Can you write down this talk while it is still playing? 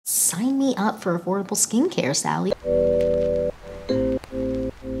Sign me up for affordable skincare, Sally.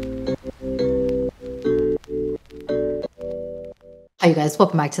 Hi you guys,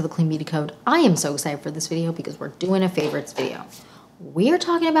 welcome back to the Clean Beauty Code. I am so excited for this video because we're doing a favorites video. We're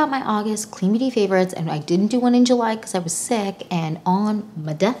talking about my August Clean Beauty favorites, and I didn't do one in July because I was sick and on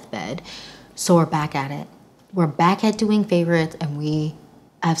my deathbed. So we're back at it. We're back at doing favorites, and we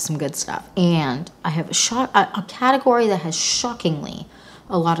have some good stuff. And I have a category that has shockingly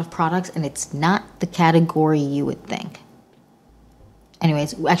a lot of products, and it's not the category you would think.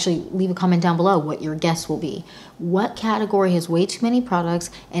 Anyways, actually leave a comment down below what your guess will be. What category has way too many products,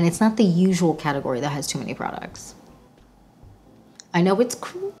 and it's not the usual category that has too many products. I know it's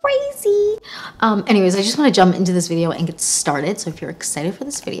crazy. Anyways, I just want to jump into this video and get started. So if you're excited for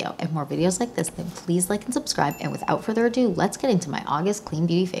this video and more videos like this, then please like and subscribe. And without further ado, let's get into my August Clean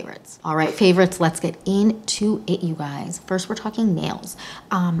Beauty favorites. All right, favorites, let's get into it, you guys. First, we're talking nails.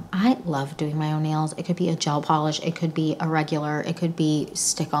 I love doing my own nails. It could be a gel polish. It could be a regular. It could be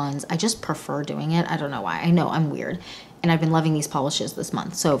stick-ons. I just prefer doing it. I don't know why. I know I'm weird. And I've been loving these polishes this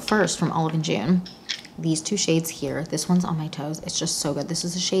month. So first, from Olive & June, these two shades here. This one's on my toes. It's just so good. This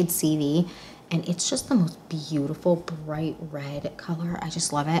is the shade CV, and it's just the most beautiful bright red color. I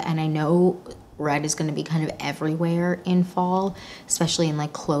just love it. And I know red is going to be kind of everywhere in fall, especially in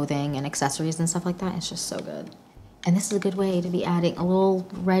like clothing and accessories and stuff like that. It's just so good. And this is a good way to be adding a little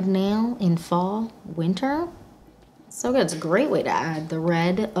red nail in fall, winter. So good. It's a great way to add the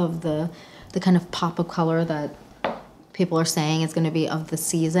red of the kind of pop of color that people are saying is going to be of the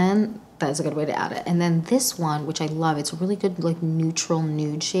season. That's a good way to add it. And then this one, which I love, it's a really good like neutral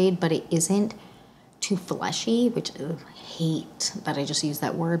nude shade, but it isn't too fleshy, which I hate that I just used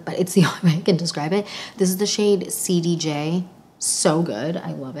that word, but it's the only way I can describe it. This is the shade CDJ. So good.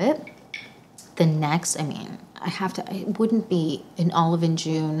 I love it. The next, I mean, it wouldn't be an Olive &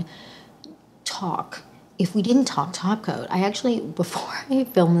 June talk if we didn't talk top coat. I actually, before I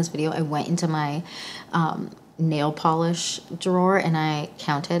filmed this video, I went into my nail polish drawer and I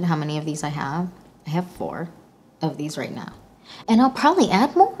counted how many of these I have. I have 4 of these right now, and I'll probably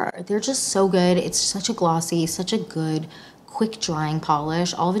add more. They're just so good. It's such a glossy, such a good quick drying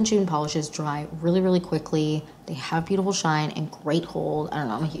polish. Olive & June polishes dry really quickly. They have beautiful shine and great hold. I don't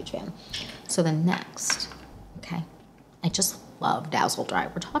know, I'm a huge fan. So the next, okay, I just love Dazzle Dry.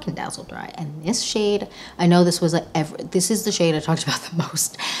 We're talking Dazzle Dry, and this shade, I know this was this is the shade I talked about the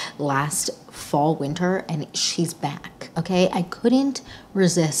most last fall winter, and she's back. Okay, I couldn't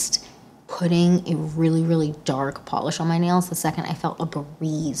resist putting a really dark polish on my nails the second I felt a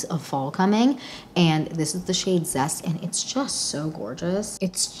breeze of fall coming, and this is the shade Zest, and it's just so gorgeous.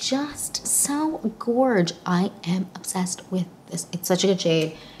 It's just so gorge. I am obsessed with this. It's such a good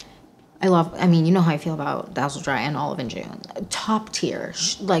shade. I mean, you know how I feel about Dazzle Dry and Olive & June. Top tier,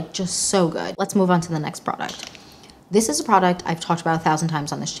 like just so good. Let's move on to the next product. This is a product I've talked about 1,000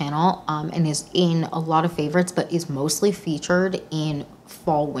 times on this channel, and is in a lot of favorites, but is mostly featured in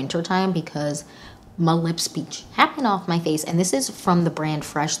fall winter time because my lips be chapping off my face. And this is from the brand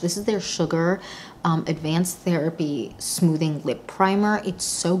Fresh. This is their Sugar Advanced Therapy Smoothing Lip Primer. It's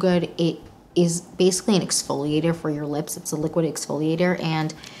so good. It is basically an exfoliator for your lips. It's a liquid exfoliator,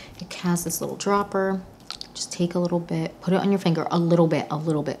 and it has this little dropper. Just take a little bit, put it on your finger, a little bit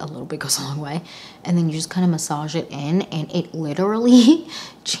goes a long way. And then you just kind of massage it in, and it literally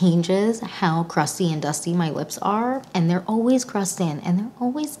changes how crusty and dusty my lips are. And they're always crusting and they're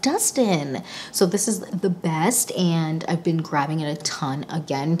always dusting. So this is the best, and I've been grabbing it a ton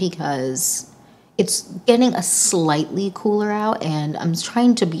again because it's getting a slightly cooler out, and I'm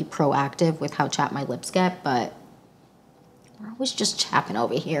trying to be proactive with how chapped my lips get, but we're always just chapping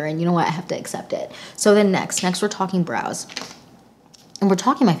over here, and you know what? I have to accept it. So then next we're talking brows. And we're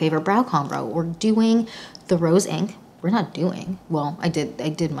talking my favorite brow combo. We're doing the Rose Inc. We're not doing, well, I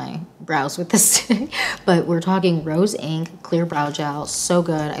did my brows with this today, but we're talking Rose Inc. Clear Brow Gel. So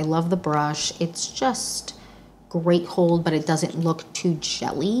good. I love the brush. It's just great hold, but it doesn't look too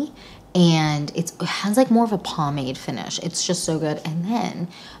jelly. And it has like more of a pomade finish. It's just so good. And then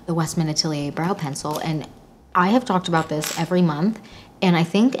the Westman Atelier Brow Pencil, and I have talked about this every month, and I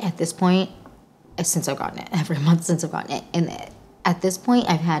think at this point, since I've gotten it, every month since I've gotten it, and at this point,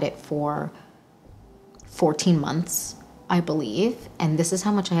 I've had it for 14 months, I believe, and this is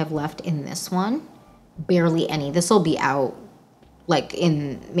how much I have left in this one. Barely any. This will be out like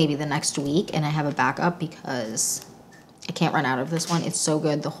in maybe the next week, and I have a backup because I can't run out of this one. It's so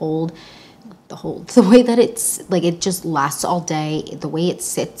good. The way that it's like, it just lasts all day. The way it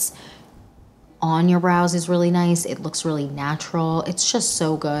sits on your brows is really nice. It looks really natural. It's just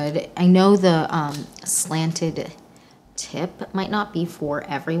so good. I know the slanted tip might not be for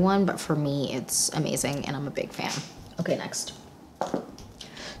everyone, but for me, it's amazing and I'm a big fan. Okay, next.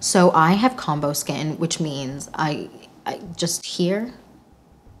 So I have combo skin, which means I just here,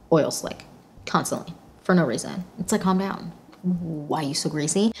 oil slick constantly for no reason. It's like, calm down. Why are you so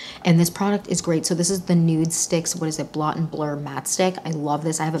greasy? And this product is great. So this is the Nude Sticks, what is it, Blot and Blur Matte Stick. I love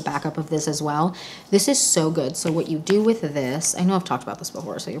this. I have a backup of this as well. This is so good. So what you do with this, I know I've talked about this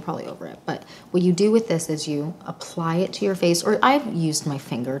before, so you're probably over it, but what you do with this is you apply it to your face, or I've used my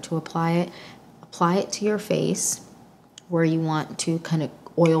finger to apply it to your face where you want to kind of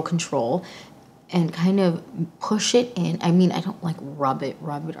oil control and kind of push it in. I mean, I don't like rub it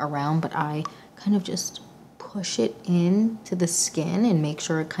around, but I kind of just push it into the skin and make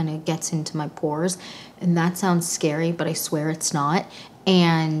sure it kind of gets into my pores. And that sounds scary, but I swear it's not.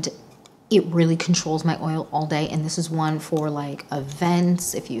 And it really controls my oil all day. And this is one for like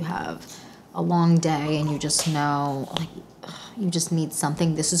events, if you have a long day and you just know, like, you just need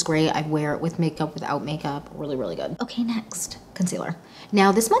something. This is great. I wear it with makeup, without makeup. Really, really good. Okay, next, concealer.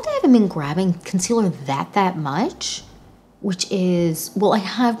 Now, this month I haven't been grabbing concealer that much, which is, well, I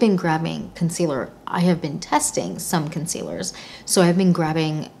have been grabbing concealer. I have been testing some concealers. So I've been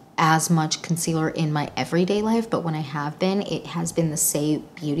grabbing as much concealer in my everyday life, but when I have been, it has been the Saie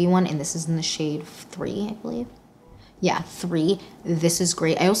Beauty one, and this is in the shade 3, I believe. Yeah, 3. This is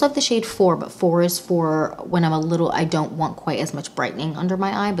great. I also have the shade 4, but 4 is for when I'm a little, I don't want quite as much brightening under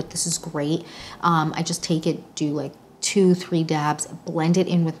my eye, but this is great. I just take it, do like 2-3 dabs, blend it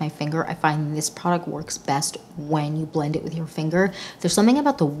in with my finger. I find this product works best when you blend it with your finger. There's something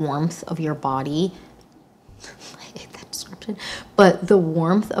about the warmth of your body, I hate that description, but the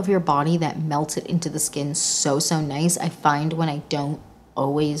warmth of your body that melts it into the skin so nice. I find when I don't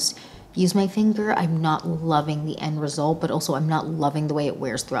always use my finger, I'm not loving the end result, but also I'm not loving the way it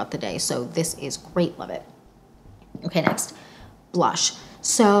wears throughout the day. So this is great, love it. Okay, next, blush.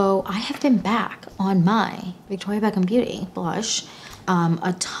 So I have been back on my Victoria Beckham Beauty blush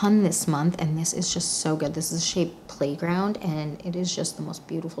a ton this month, and this is just so good. This is the shade Playground, and it is just the most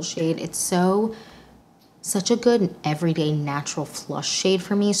beautiful shade. It's such a good everyday natural flush shade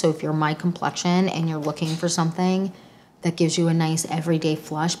for me. So if you're my complexion and you're looking for something that gives you a nice everyday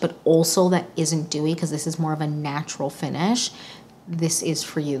flush, but also that isn't dewy, because this is more of a natural finish, this is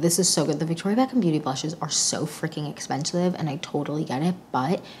for you. This is so good. The Victoria Beckham Beauty blushes are so freaking expensive, and I totally get it,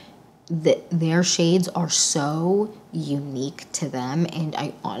 but their shades are so unique to them, and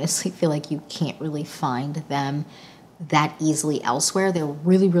I honestly feel like you can't really find them that easily elsewhere. They're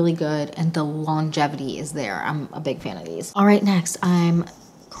really, really good, and the longevity is there. I'm a big fan of these. All right, next, I'm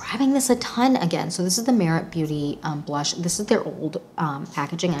grabbing this a ton again. So this is the Merit Beauty blush. This is their old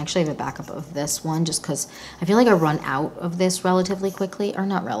packaging. I actually have a backup of this one just because I feel like I run out of this relatively quickly, or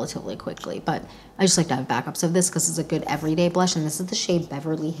not relatively quickly, but I just like to have backups of this because it's a good everyday blush. And this is the shade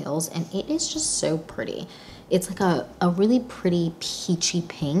Beverly Hills, and it is just so pretty. It's like a really pretty peachy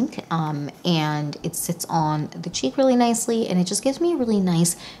pink, and it sits on the cheek really nicely, and it just gives me a really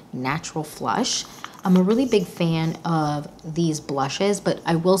nice natural flush. I'm a really big fan of these blushes, but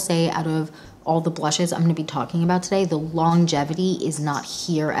I will say out of all the blushes I'm going to be talking about today, the longevity is not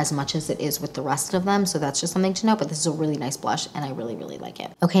here as much as it is with the rest of them. So that's just something to note, but this is a really nice blush and I really, really like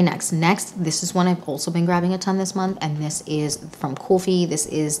it. Okay, next, this is one I've also been grabbing a ton this month, and this is from Kulfi. This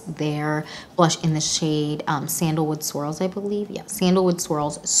is their blush in the shade Sandalwood Swirls, I believe. Yeah, Sandalwood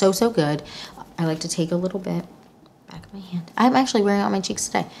Swirls. So good. I like to take a little bit, back of my hand. I'm actually wearing it on my cheeks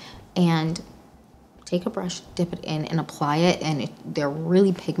today. And take a brush, dip it in, and apply it, and they're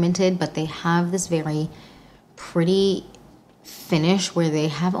really pigmented, but they have this very pretty finish where they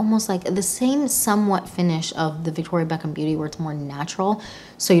have almost like the same somewhat finish of the Victoria Beckham Beauty, where it's more natural,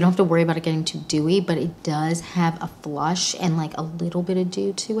 so you don't have to worry about it getting too dewy, but it does have a flush and like a little bit of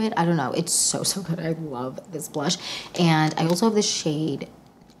dew to it. I don't know, it's so good. I love this blush. And I also have this shade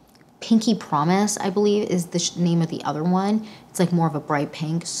Pinky Promise, I believe, is the name of the other one. It's like more of a bright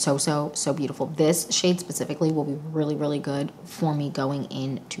pink. So beautiful. This shade specifically will be really, really good for me going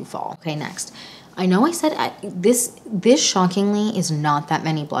into fall. Okay, next. I know I said this shockingly is not that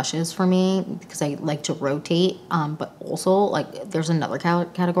many blushes for me because I like to rotate, but also like there's another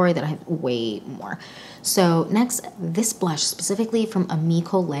category that I have way more. So next, this blush specifically from Ami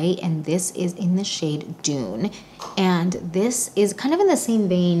Collet, and this is in the shade Dune. And this is kind of in the same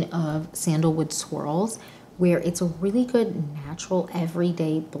vein of Sandalwood Swirls, where it's a really good natural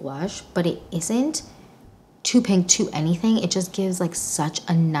everyday blush, but it isn't too pink to anything. It just gives like such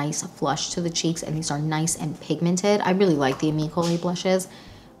a nice flush to the cheeks, and these are nice and pigmented. I really like the Ami Collet blushes.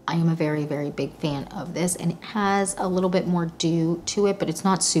 I am a very, very big fan of this, and it has a little bit more dew to it, but it's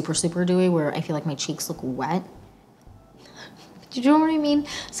not super dewy where I feel like my cheeks look wet. Do you know what I mean?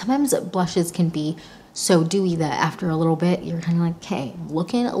 Sometimes blushes can be so dewy that after a little bit, you're kind of like, okay,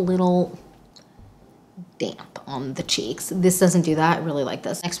 looking a little damp on the cheeks. This doesn't do that. I really like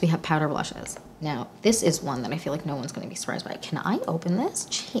this. Next, we have powder blushes. Now, this is one that I feel like no one's going to be surprised by. Can I open this?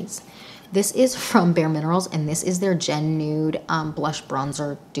 Jeez. This is from Bare Minerals, and this is their Gen Nude blush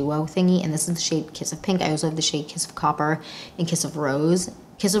bronzer duo thingy, and this is the shade Kiss of Pink. I also have the shade Kiss of Copper and Kiss of Rose.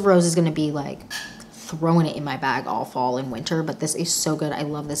 Kiss of Rose is going to be like throwing it in my bag all fall and winter, but this is so good. I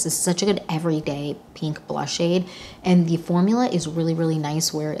love this. This is such a good everyday pink blush shade, and the formula is really, really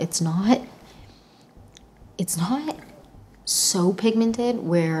nice where it's not so pigmented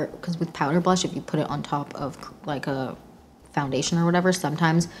where, because with powder blush, if you put it on top of like a foundation or whatever,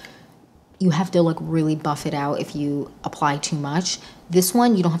 sometimes you have to like really buff it out if you apply too much. This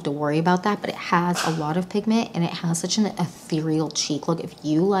one, you don't have to worry about that, but it has a lot of pigment and it has such an ethereal cheek look. If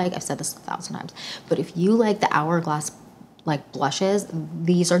you like, I've said this 1,000 times, but if you like the Hourglass like blushes,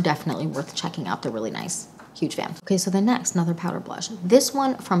 these are definitely worth checking out. They're really nice. Huge fan. Okay, so the next, another powder blush. This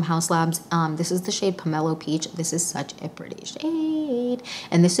one from Haus Labs, this is the shade Pomelo Peach. This is such a pretty shade.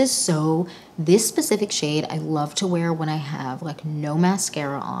 And this specific shade I love to wear when I have like no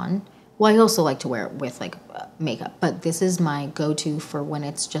mascara on. Well, I also like to wear it with like makeup, but this is my go-to for when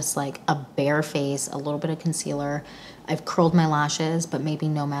it's just like a bare face, a little bit of concealer. I've curled my lashes, but maybe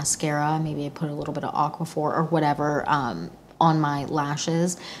no mascara. Maybe I put a little bit of Aquaphor or whatever on my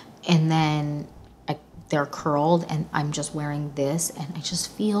lashes. And then they're curled and I'm just wearing this and I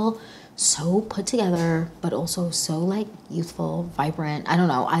just feel so put together, but also so like youthful, vibrant. I don't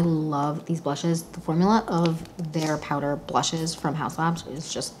know. I love these blushes. The formula of their powder blushes from Haus Labs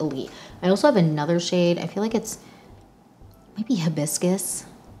is just elite. I also have another shade. I feel like it's maybe Hibiscus.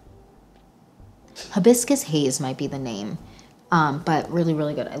 Hibiscus Haze might be the name, but really,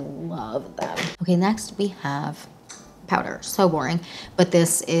 really good. I love that. Okay, next we have powder. So boring, but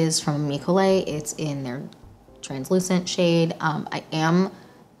this is from Micole. It's in their translucent shade. I am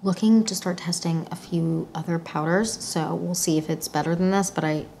looking to start testing a few other powders, so we'll see if it's better than this, but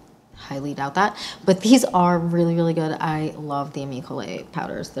I highly doubt that. But these are really, really good. I love the Micole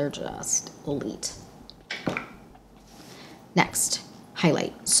powders. They're just elite. Next,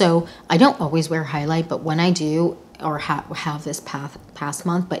 highlight. So I don't always wear highlight, but when I do, or have this past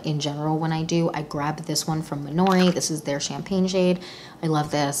month, but in general when I do, I grab this one from Minori. This is their champagne shade. I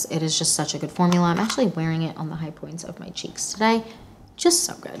love this. It is just such a good formula. I'm actually wearing it on the high points of my cheeks today. Just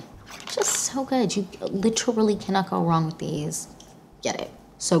so good. Just so good. You literally cannot go wrong with these. Get it.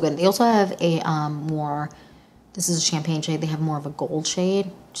 So good. They also have a this is a champagne shade. They have more of a gold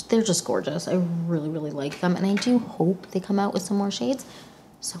shade. They're just gorgeous. I really, really like them, and I do hope they come out with some more shades.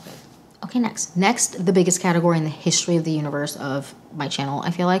 So good. Okay, next, the biggest category in the history of the universe of my channel, I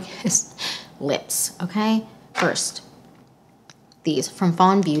feel like, is lips, okay? First, these from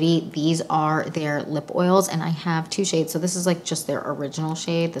Fawn Beauty. These are their lip oils, and I have two shades. So this is like just their original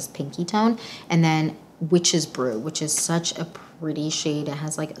shade, this pinky tone, and then Witch's Brew, which is such a pretty shade. It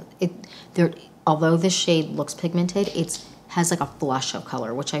has like, although this shade looks pigmented, it's has like a flush of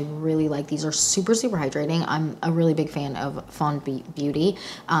color, which I really like. These are super, super hydrating. I'm a really big fan of Fawn Beauty.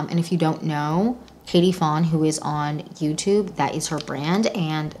 And if you don't know, Katie Fawn, who is on YouTube, that is her brand.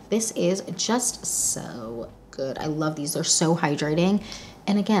 And this is just so good. I love these. They're so hydrating.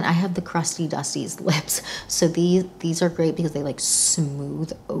 And again, I have the crusty Dusty's lips. So these are great because they like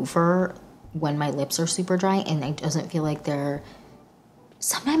smooth over when my lips are super dry, and it doesn't feel like they're,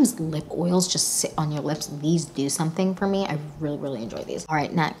 sometimes lip oils just sit on your lips. These do something for me. I really, really enjoy these. All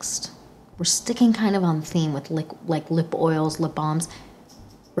right, next. We're sticking kind of on theme with like lip oils, lip balms.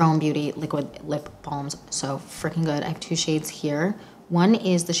 Rowan Beauty liquid lip balms. So freaking good. I have two shades here. One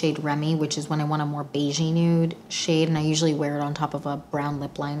is the shade Remy, which is when I want a more beigey nude shade, and I usually wear it on top of a brown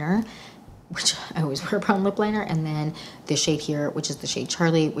lip liner, which I always wear a brown lip liner. And then this shade here, which is the shade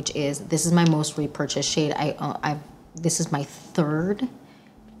Charlie, this is my most repurchased shade. This is my third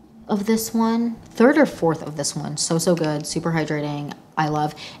of this one, third or fourth of this one. So good, super hydrating. I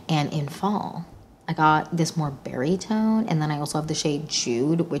love. And in fall, I got this more berry tone, and then I also have the shade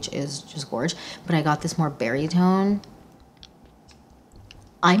Jude, which is just gorgeous. But I got this more berry tone.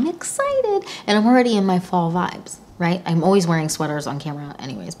 I'm excited, and I'm already in my fall vibes, right? I'm always wearing sweaters on camera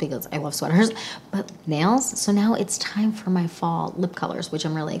anyways because I love sweaters, but nails. So now it's time for my fall lip colors, which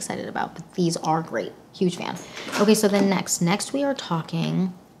I'm really excited about. But these are great. Huge fan. Okay, so then next we are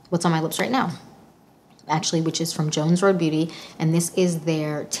talking what's on my lips right now, actually, which is from Jones Road Beauty, and this is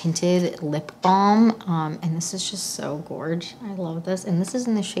their tinted lip balm, and this is just so gorgeous. I love this, and this is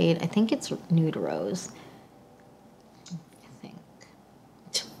in the shade, I think it's Nude Rose. I think.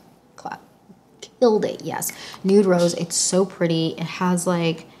 Clap. killed it. Yes, Nude Rose. It's so pretty. It has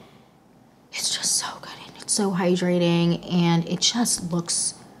like, it's just so good. And it's so hydrating, and it just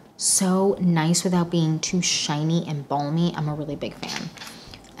looks so nice without being too shiny and balmy. I'm a really big fan.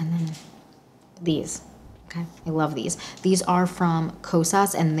 And then these. Okay, I love these. These are from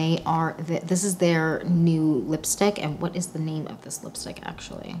Kosas, and they are, this is their new lipstick. And what is the name of this lipstick,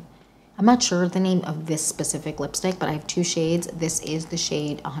 actually? I'm not sure the name of this specific lipstick, but I have 2 shades. This is the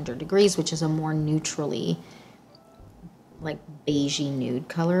shade 100 Degrees, which is a more neutrally, like, beigey nude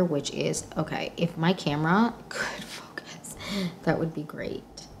color, which is, okay, if my camera could focus, that would be great.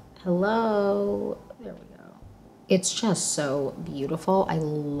 Hello. There we go. It's just so beautiful. I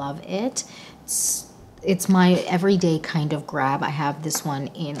love it. It's my everyday kind of grab. I have this one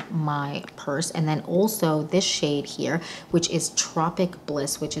in my purse. And then also this shade here, which is Tropic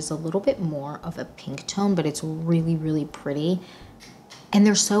Bliss, which is a little bit more of a pink tone, but it's really, really pretty. And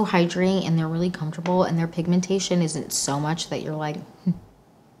they're so hydrating, and they're really comfortable, and their pigmentation isn't so much that you're like,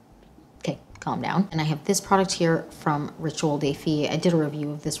 okay, calm down. And I have this product here from Ritual de Fille. I did a review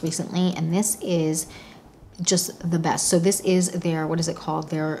of this recently, and this is just the best. So this is their, what is it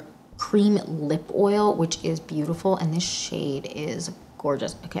called? Their cream lip oil, which is beautiful, and this shade is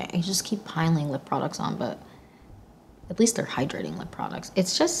gorgeous. Okay, I just keep piling lip products on, but at least they're hydrating lip products.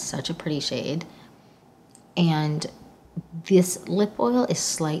 It's just such a pretty shade. And this lip oil is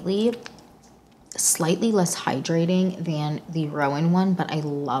slightly less hydrating than the Rowan one, but I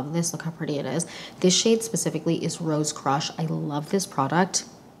love this. Look how pretty it is. This shade specifically is Rose Crush. I love this product.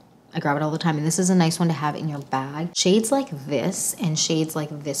 I grab it all the time, and this is a nice one to have in your bag. Shades like this and shades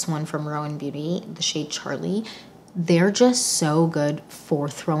like this one from Rowan Beauty, the shade Charlie, they're just so good for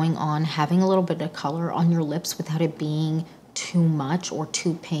throwing on, having a little bit of color on your lips without it being too much or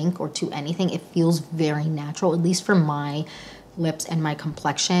too pink or too anything. It feels very natural, at least for my lips and my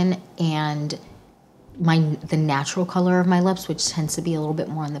complexion, and the natural color of my lips, which tends to be a little bit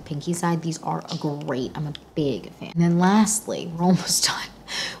more on the pinky side. These are great. I'm a big fan. And then lastly, we're almost done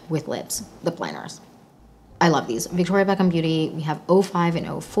with lip liners. I love these. Victoria Beckham Beauty, we have 05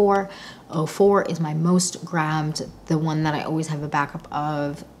 and 04. 04 is my most grabbed, the one that I always have a backup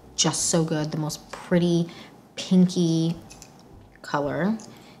of. Just so good, the most pretty pinky color.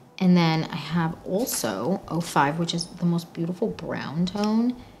 And then I have also 05, which is the most beautiful brown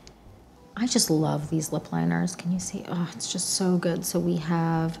tone. I just love these lip liners. Can you see? Oh, it's just so good. So we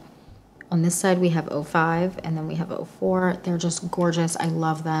have, on this side, we have 05, and then we have 04. They're just gorgeous. I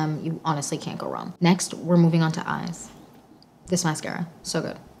love them. You honestly can't go wrong. Next, we're moving on to eyes. This mascara, so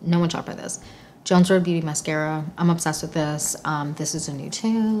good. No one shot by this. Jones Road Beauty Mascara. I'm obsessed with this. This is a new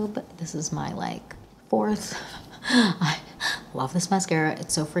tube. This is my, like, 4th. I love this mascara.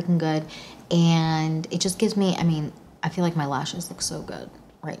 It's so freaking good. And it just gives me, I mean, I feel like my lashes look so good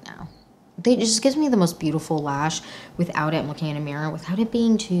right now. It just gives me the most beautiful lash without it. I'm looking in a mirror, without it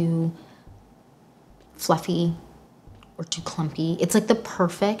being too fluffy or too clumpy. It's like the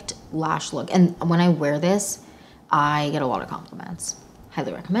perfect lash look. And when I wear this, I get a lot of compliments.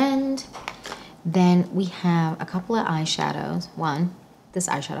 Highly recommend. Then we have a couple of eyeshadows. One, this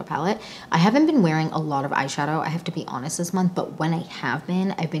eyeshadow palette. I haven't been wearing a lot of eyeshadow, I have to be honest, this month, but when I have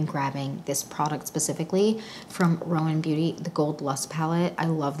been, I've been grabbing this product specifically from Rowan Beauty, the Gold Lust palette. I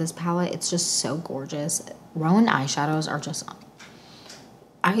love this palette. It's just so gorgeous. Rowan eyeshadows are just,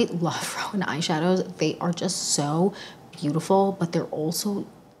 I love Rowan eyeshadows. They are just so beautiful, but they're also,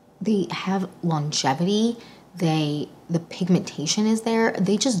 they have longevity. The pigmentation is there.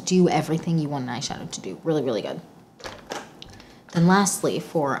 They just do everything you want an eyeshadow to do. Really, really good. Then lastly,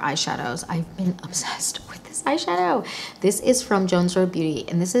 for eyeshadows, I've been obsessed with this eyeshadow. This is from Jones Road Beauty,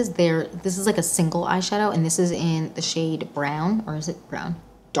 and this is like a single eyeshadow, and this is in the shade brown, or is it brown?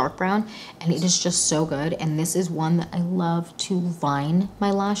 Dark brown, and it is just so good. And this is one that I love to line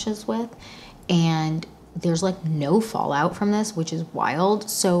my lashes with, and there's like no fallout from this, which is wild.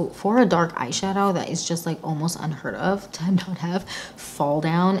 So for a dark eyeshadow, that is just like almost unheard of to not have fall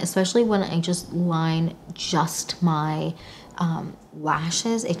down, especially when I just line just my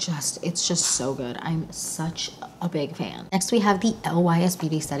lashes. It's just so good. I'm such a big fan. Next we have the LYS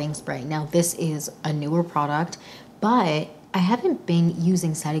Beauty Setting Spray. Now this is a newer product, but I haven't been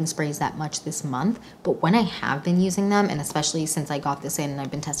using setting sprays that much this month, but when I have been using them, and especially since I got this in and I've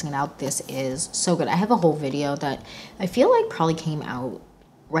been testing it out, this is so good. I have a whole video that I feel like probably came out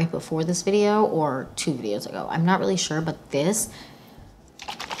right before this video or 2 videos ago. I'm not really sure, but this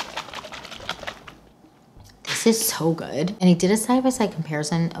is so good. And I did a side-by-side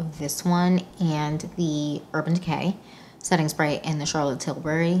comparison of this one and the Urban Decay setting spray and the Charlotte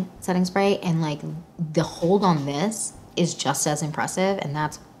Tilbury setting spray, and like the hold on this is just as impressive, and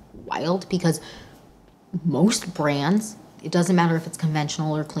that's wild because most brands, it doesn't matter if it's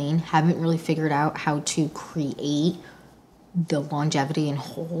conventional or clean, haven't really figured out how to create the longevity and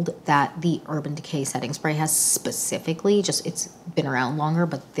hold that the Urban Decay setting spray has specifically. Just, it's been around longer,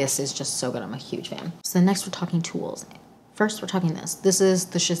 but this is just so good. I'm a huge fan. So next we're talking tools. First we're talking this. This is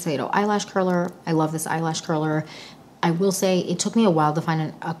the Shiseido eyelash curler. I love this eyelash curler. I will say it took me a while to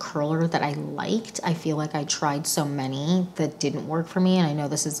find a curler that I liked. I feel like I tried so many that didn't work for me. And I know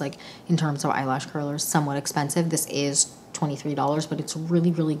this is like, in terms of eyelash curlers, somewhat expensive. This is $23, but it's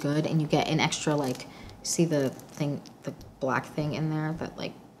really, really good. And you get an extra, like, see the thing, the black thing in there that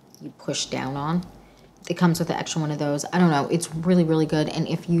like you push down on? It comes with an extra one of those. I don't know. It's really, really good. And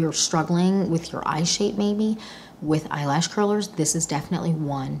if you're struggling with your eye shape maybe with eyelash curlers, this is definitely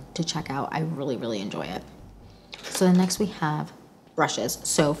one to check out. I really, really enjoy it. So then next we have brushes.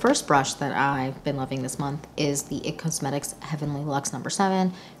 So first brush that I've been loving this month is the IT Cosmetics Heavenly Luxe number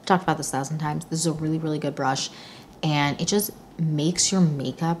 7. I've talked about this 1,000 times. This is a really, really good brush. And it just makes your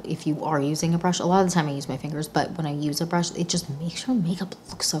makeup, if you are using a brush, a lot of the time I use my fingers, but when I use a brush, it just makes your makeup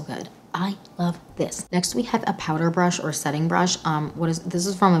look so good. I love this. Next we have a powder brush or setting brush. This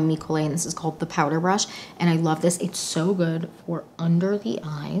is from a Micole, and this is called the powder brush. And I love this. It's so good for under the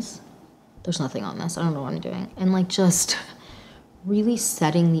eyes. There's nothing on this. I don't know what I'm doing. And like just really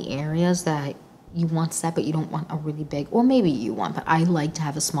setting the areas that you want set, but you don't want a really big, or maybe you want, but I like to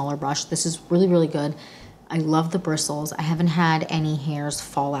have a smaller brush. This is really, really good. I love the bristles. I haven't had any hairs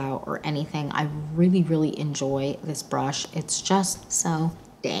fall out or anything. I really, really enjoy this brush. It's just so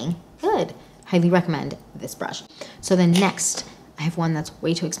dang good. Highly recommend this brush. So then next, I have one that's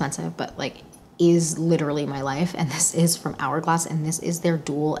way too expensive, but like is literally my life, and this is from Hourglass, and this is their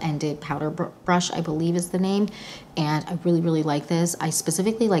dual-ended powder brush, I believe is the name, and I really, really like this. I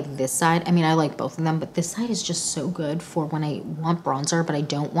specifically like this side. I mean, I like both of them, but this side is just so good for when I want bronzer, but I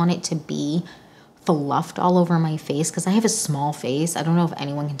don't want it to be fluffed all over my face because I have a small face. I don't know if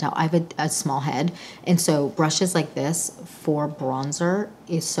anyone can tell. I have a small head, and so brushes like this for bronzer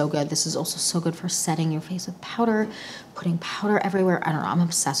is so good. This is also so good for setting your face with powder, putting powder everywhere. I don't know. I'm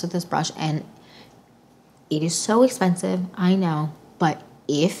obsessed with this brush, and it is so expensive, I know, but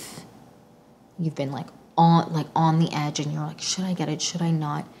if you've been like on the edge and you're like, should I get it? Should I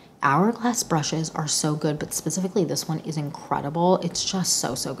not? Hourglass brushes are so good, but specifically this one is incredible. It's just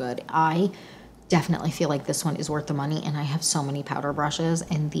so, so good. I definitely feel like this one is worth the money, and I have so many powder brushes,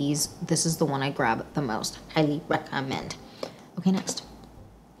 and this is the one I grab the most. Highly recommend. Okay, next.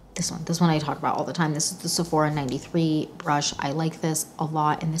 This one I talk about all the time. This is the Sephora 93 brush. I like this a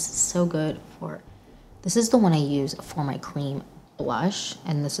lot, and this is so good for, this is the one I use for my cream blush,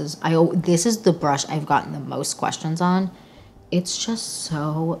 and this is the brush I've gotten the most questions on. It's just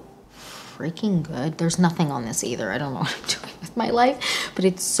so freaking good. There's nothing on this either. I don't know what I'm doing with my life, but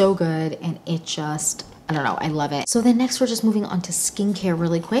it's so good, and it just, I don't know, I love it. So then next we're just moving on to skincare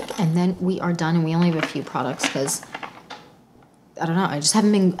really quick, and then we are done, and we only have a few products because I don't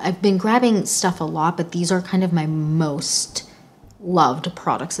know, I've been grabbing stuff a lot, but these are kind of my most loved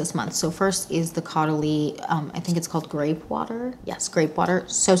products this month. So first is the Caudalie, I think it's called Grape Water. Yes, Grape Water.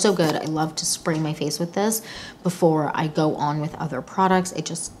 So, so good. I love to spray my face with this before I go on with other products. It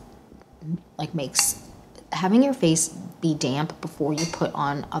just like makes having your face be damp before you put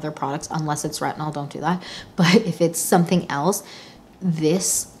on other products, unless it's retinol, don't do that. But if it's something else,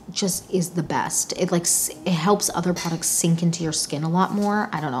 this just is the best. It helps other products sink into your skin a lot more.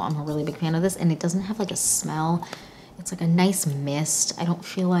 I don't know, I'm a really big fan of this, and it doesn't have like a smell. It's like a nice mist. I don't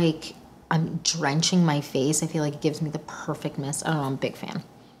feel like I'm drenching my face. I feel like it gives me the perfect mist. I don't know, I'm a big fan.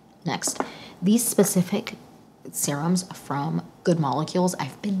 Next, these specific serums from Good Molecules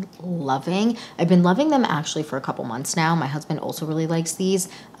I've been loving. I've been loving them actually for a couple months now. My husband also really likes these,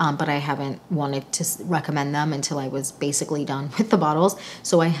 but I haven't wanted to recommend them until I was basically done with the bottles.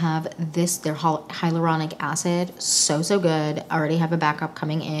 So I have this, their hyaluronic acid. So, so good. I already have a backup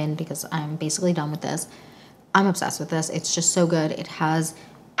coming in because I'm basically done with this. I'm obsessed with this. It's just so good. It has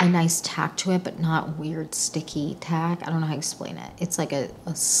a nice tack to it, but not weird sticky tack. I don't know how to explain it. It's like a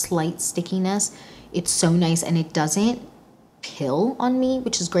slight stickiness. It's so nice, and it doesn't pill on me,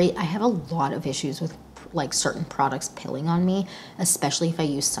 which is great. I have a lot of issues with like certain products pilling on me, especially if I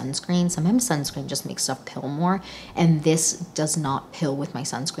use sunscreen. Sometimes sunscreen just makes stuff pill more, and this does not pill with my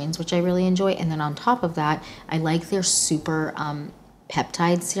sunscreens, which I really enjoy. And then on top of that, I like their super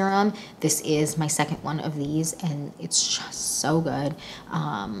peptide serum. This is my second one of these, and it's just so good.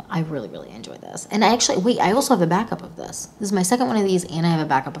 I really, really enjoy this. And I actually, wait, I also have a backup of this. This is my second one of these, and I have a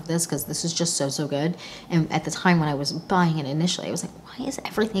backup of this because this is just so, so good. And at the time when I was buying it initially, I was like, why is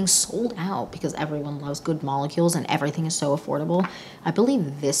everything sold out? Because everyone loves Good Molecules and everything is so affordable. I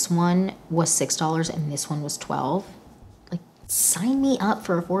believe this one was $6 and this one was $12. Sign me up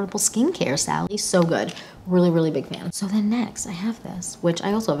for affordable skincare, Sally. So good. Really, really big fan. So then next, I have this, which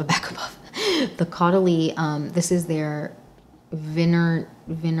I also have a backup of. The Caudalie, this is their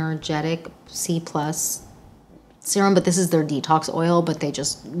Vinergetic C+ serum, but this is their detox oil, but they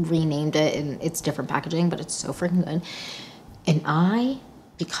just renamed it and it's different packaging, but it's so freaking good. And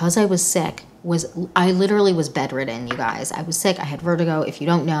because I was sick, I literally was bedridden, you guys. I was sick. I had vertigo. If you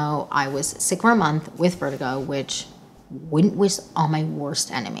don't know, I was sick for a month with vertigo, which wouldn't wish on my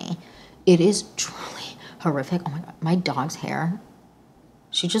worst enemy. It is truly horrific. Oh my God, my dog's hair,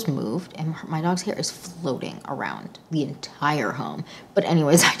 she just moved and my dog's hair is floating around the entire home. But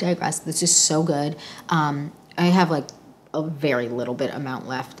anyways, I digress. This is so good. I have like a very little bit amount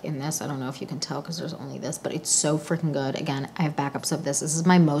left in this. I don't know if you can tell because there's only this, but it's so freaking good. Again, I have backups of this. This is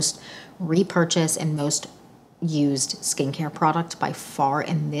my most repurchased and most used skincare product by far.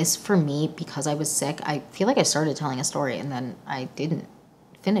 And this, for me, because I was sick, I feel like I started telling a story and then I didn't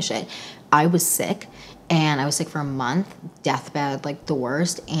finish it. I was sick and I was sick for a month, deathbed, like the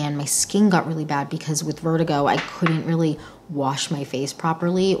worst. And my skin got really bad because with vertigo, I couldn't really wash my face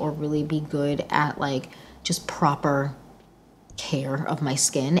properly or really be good at like just proper care of my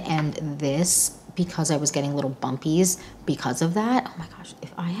skin. And this, because I was getting little bumpies because of that, oh my gosh,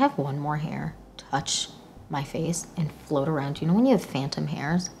 if I have one more hair touch my face and float around, you know when you have phantom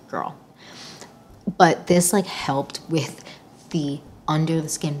hairs, girl. But this like helped with the under the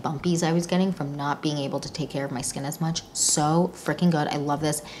skin bumpies I was getting from not being able to take care of my skin as much. So freaking good. I love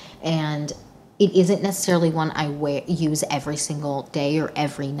this. And it isn't necessarily one I use every single day or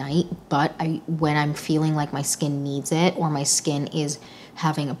every night, but when I'm feeling like my skin needs it or my skin is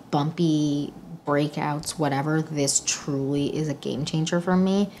having a bumpy breakouts, whatever, this truly is a game changer for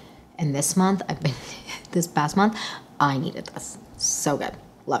me. And this month, this past month, I needed this. So good.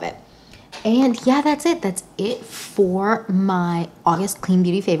 Love it. And yeah, that's it. That's it for my August Clean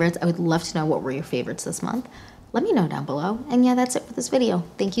Beauty favorites. I would love to know what were your favorites this month. Let me know down below. And yeah, that's it for this video.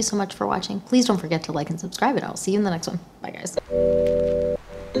 Thank you so much for watching. Please don't forget to like and subscribe, and I'll see you in the next one. Bye, guys.